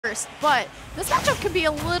first, but this matchup could be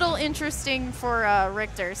a little interesting for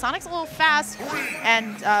Richter. Sonic's a little fast,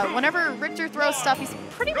 and whenever Richter throws stuff, he's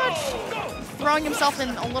pretty much throwing himself in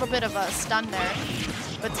a little bit of a stun there.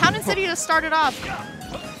 But Town and City to start it off.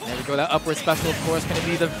 There we go, that upward special, of course, going to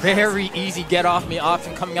be the very easy get-off-me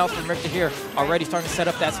option coming out from Richter here. Already starting to set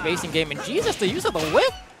up that spacing game, and Jesus, the use of the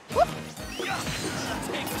whip! Woo.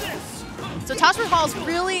 So Tajmahal is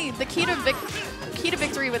really the key to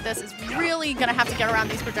victory with this is really going to have to get around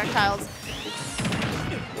these projectiles.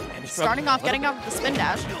 Starting off, getting up the spin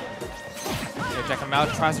dash. Here, check him out,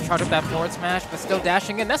 tries to charge up that forward smash, but still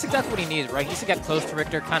dashing in. That's exactly what he needs, right? He needs to get close to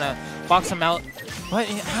Richter, kind of box him out. But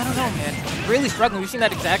I don't know, man. Really struggling. We've seen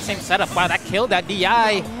that exact same setup. Wow, that killed that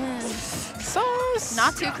DI. So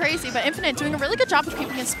not too crazy, but Infinite doing a really good job of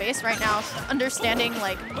keeping his space right now, understanding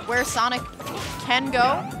like where Sonic can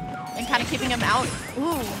go and kind of keeping him out.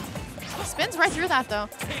 Ooh, spins right through that though.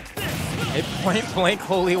 Hit point blank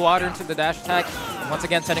holy water into the dash attack. Once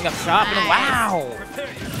again, setting up shop, and wow,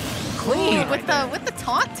 clean. Ooh, with the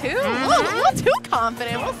taunt too. A little too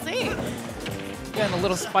confident. We'll see. Getting a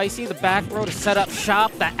little spicy. The back row to set up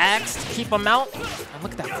shop. The axe to keep him out. And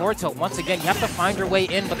look at that forward tilt. Once again, you have to find your way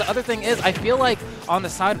in. But the other thing is, I feel like on the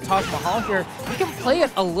side of Tajmahal here, you can play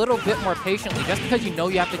it a little bit more patiently. Just because you know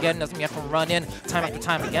you have to get in doesn't mean you have to run in time after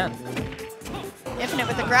time again. Infinite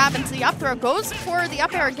with the grab into the up throw. Goes for the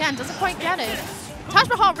up air again. Doesn't quite get it.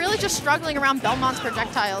 Tajmahal really just struggling around Belmont's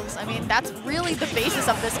projectiles. I mean, that's really the basis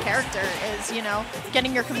of this character is, you know,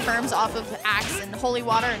 getting your confirms off of Axe and Holy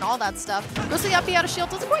Water and all that stuff. Goes to the up B out of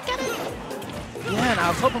shield, doesn't quite get it. Yeah, and I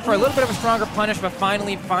was hoping for a little bit of a stronger punish, but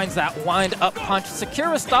finally finds that wind-up punch.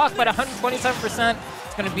 Secure a stock, but 127%.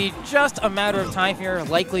 It's going to be just a matter of time here,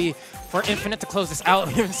 likely for Infinite to close this out.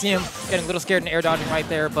 We even see him getting a little scared and air dodging right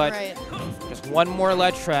there, but just one more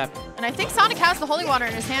ledge trap. And I think Sonic has the Holy Water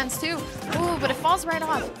in his hands too. Ooh, but it falls right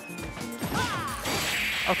off.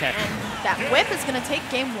 Okay. And that whip is going to take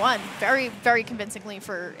game one very, very convincingly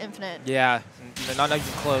for Infinite. Yeah, not even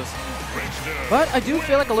close. But I do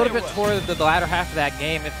feel like a little bit toward the latter half of that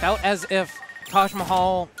game, it felt as if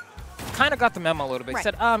Tajmahal kind of got the memo a little bit. He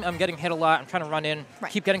said, I'm getting hit a lot, I'm trying to run in,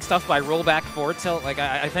 keep getting stuff by rollback forward tilt. Like,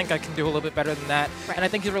 I think I can do a little bit better than that. And I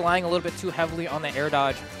think he's relying a little bit too heavily on the air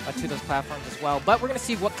dodge to those platforms as well. But we're going to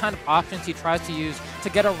see what kind of options he tries to use to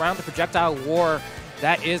get around the projectile war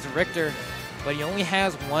that is Richter. But he only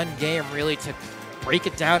has one game, really, to break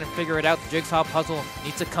it down and figure it out. The jigsaw puzzle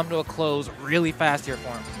needs to come to a close really fast here for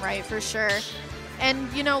him. Right, for sure.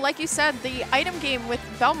 And, you know, like you said, the item game with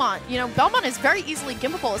Belmont, you know, Belmont is very easily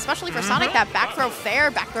gimbable, especially for Sonic, that back throw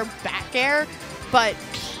fair, back throw back air, but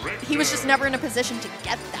he was just never in a position to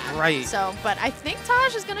get that. Right. So, but I think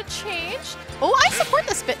Taj is going to change. Oh, I support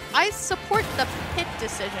the spit. I support the pit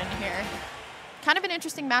decision here. Kind of an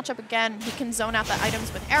interesting matchup again. He can zone out the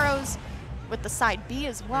items with arrows, with the side B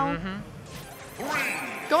as well.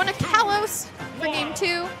 Going to Kalos for game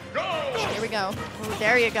two. Here we go. Ooh,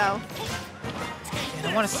 there you go. And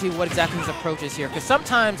I want to see what exactly his approach is here, because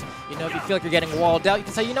sometimes, you know, if you feel like you're getting walled out, you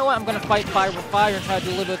can say, you know what, I'm going to fight fire with fire and try to do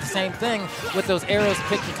a little bit of the same thing with those arrows.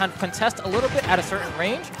 Pit can kind of contest a little bit at a certain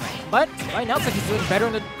range, but right now it's like he's doing better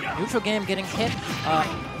in the neutral game, getting hit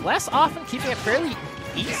less often, keeping it fairly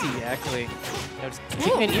easy, actually. You know, just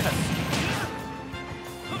keeping it even.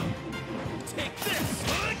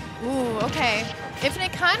 Ooh, okay.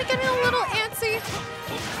 Infinite kind of getting a little antsy.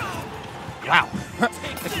 Wow. I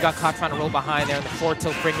think he got caught trying to roll behind there, and the forward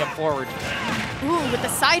tilt bringing him forward. Ooh, with the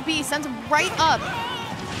side B, sends him right up.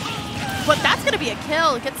 But that's going to be a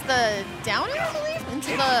kill. Gets the down air, I believe,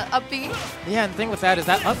 into the up B. Yeah, and the thing with that is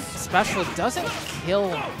that up special doesn't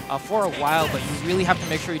kill for a while, but you really have to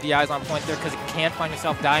make sure your DI is on point there, because you can find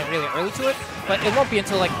yourself dying really early to it. But it won't be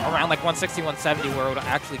until like around like 160, 170 where it'll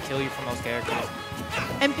actually kill you from those characters.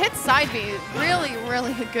 And Pit's side B, really,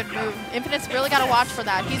 really a good move. Infinite's really got to watch for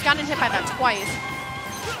that. He's gotten hit by that twice.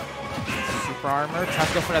 Super armor, tries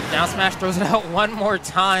to go for that down smash, throws it out one more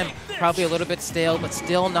time. Probably a little bit stale, but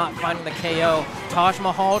still not finding the KO.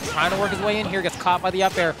 Tajmahal trying to work his way in here, gets caught by the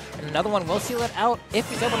up air. And another one will seal it out if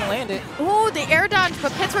he's able to land it. Ooh, the air dodge,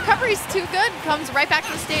 but Pit's recovery is too good. Comes right back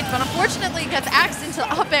to the stage, but unfortunately gets axed into the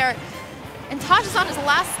up air. And Taj is on his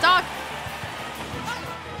last stock.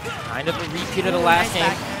 Kind of a repeat of the last game.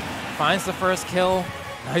 Finds the first kill.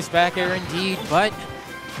 Nice back air indeed, but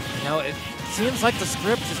you know, it seems like the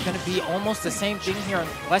script is going to be almost the same thing here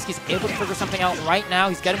unless he's able to figure something out right now.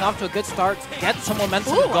 He's getting off to a good start. Get some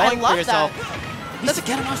momentum going for yourself. He needs to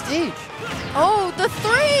get him off stage. Oh, the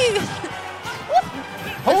three!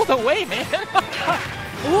 Hold away, man.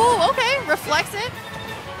 Ooh, okay, reflects it.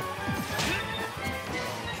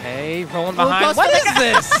 Okay, rolling behind. What is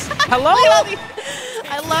this? Hello?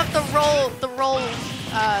 I love the roll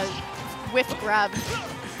whiff grab.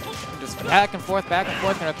 Just back and forth,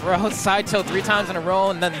 gonna throw side tilt 3 times in a row,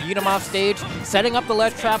 and then yeet him off stage, setting up the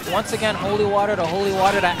ledge trap. Once again, holy water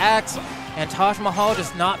to X, and Tajmahal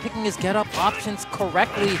just not picking his get up options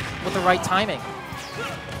correctly with the right timing.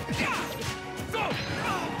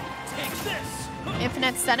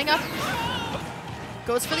 Infinite setting up,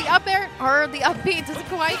 goes for the up air, or the up B, doesn't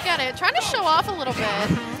quite get it. Trying to show off a little bit.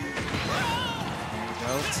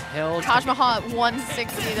 Tajmahal at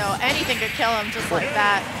 160 though, anything could kill him just like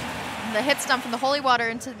that. And the hit stun from the holy water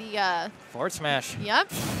into the forward smash.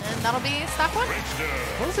 Yep, and that'll be stock 1.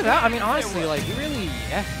 What was it about? I mean, honestly, like, he really,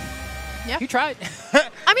 yeah. He tried.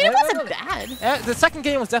 I mean, it wasn't bad. The second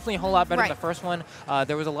game was definitely a whole lot better right. than the first one.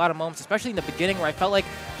 There was a lot of moments, especially in the beginning, where I felt like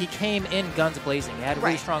he came in guns blazing. He had a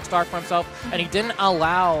really strong start for himself, and he didn't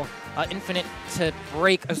allow Infinite to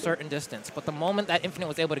break a certain distance. But the moment that Infinite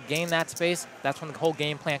was able to gain that space, that's when the whole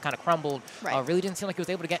game plan kind of crumbled. Really didn't seem like he was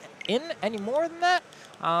able to get in any more than that.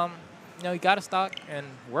 You know, he got a stock and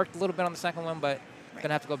worked a little bit on the second one, but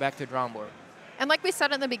gonna have to go back to a drawing board. And like we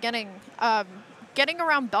said in the beginning, getting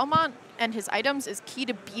around Belmont and his items is key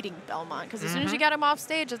to beating Belmont, because as soon as you get him off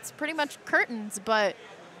stage, it's pretty much curtains. But